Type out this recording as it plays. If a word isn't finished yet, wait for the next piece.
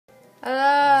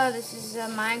Hello, this is a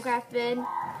Minecraft vid.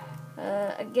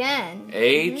 Again.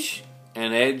 H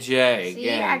and Ed J.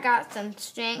 See, I got some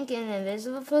strength in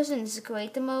invisible push and this is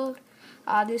creative mode.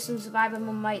 I'll do some survival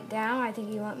mode right down. I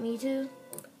think you want me to.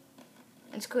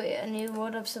 Let's create a new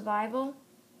world of survival.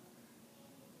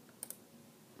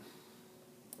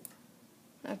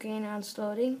 Okay, now it's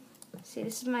loading. See,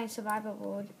 this is my survival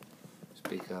world.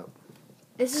 Speak up.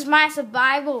 This is my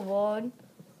survival world.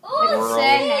 Oh, like I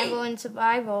said, never in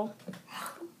survival.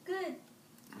 Good.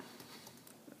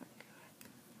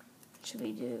 What should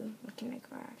we do? What can I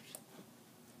craft?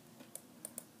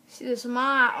 See, there's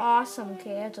my awesome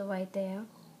character right there.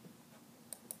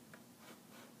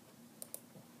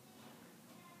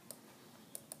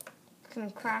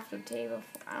 Can craft a table.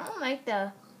 I don't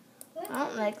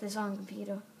like this on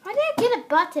computer. Why did I get a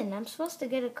button? I'm supposed to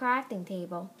get a crafting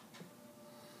table.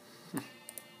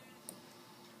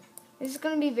 This is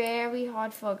gonna be very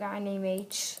hard for a guy named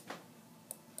H.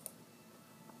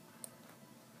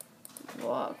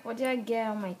 Look, what did I get?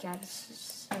 Oh my god, this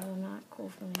is so not cool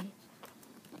for me.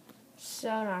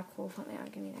 So not cool for me. Oh,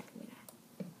 give me that, give me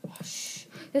that. Oh, shh.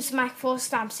 This is my first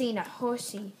time seeing a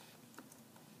horsey.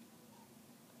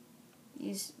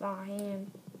 Use my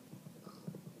hand.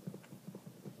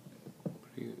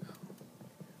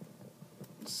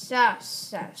 So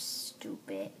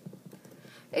stupid.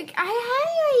 Like, how do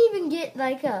I even get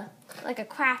like a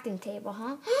crafting table,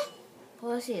 huh?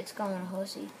 Horsey, it's going,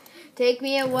 horsey. Take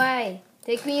me away.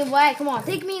 Take me away. Come on,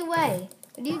 take me away.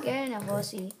 What do you get in a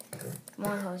horsey? Come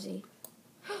on, horsey.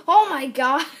 Oh my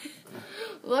god.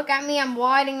 Look at me, I'm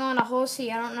riding on a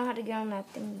horsey. I don't know how to get on that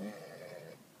thing.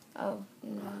 Oh,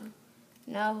 no.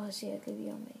 No, horsey, I could be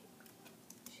on me.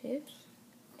 Shifts?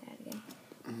 That again.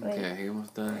 Wait. Okay, you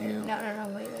almost done here. No,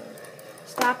 wait.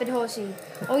 Stop it, horsey.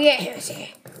 Oh yeah,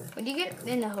 horsey. What do you get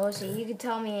in the horsey? You can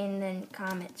tell me in the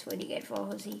comments what do you get for a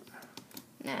horsey.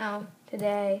 Now,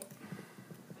 today.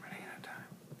 Running out of time.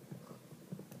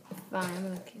 Fine,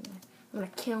 I'm gonna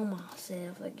kill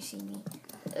myself like you see me.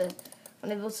 I'm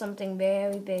gonna build something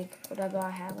very big. Whatever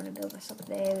I have, I'm gonna build myself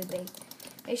very big.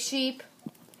 Hey sheep.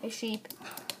 Hey sheep.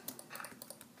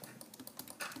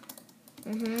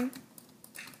 I'm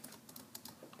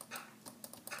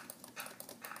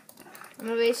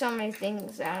gonna waste so many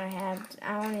things that I have.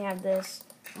 I only have this.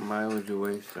 Why would you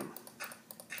waste them?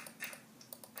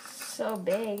 So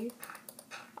big.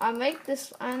 I like the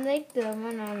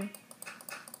one on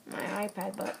my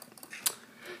iPad, but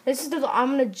this is I'm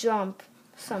gonna jump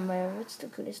somewhere. What's the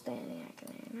goodest landing I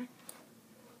can land?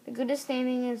 The goodest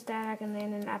landing is that I can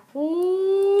land in that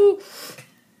pool.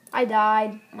 I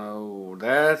died. Oh,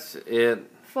 that's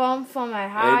it. From my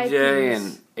high AJ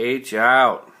and H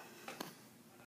out.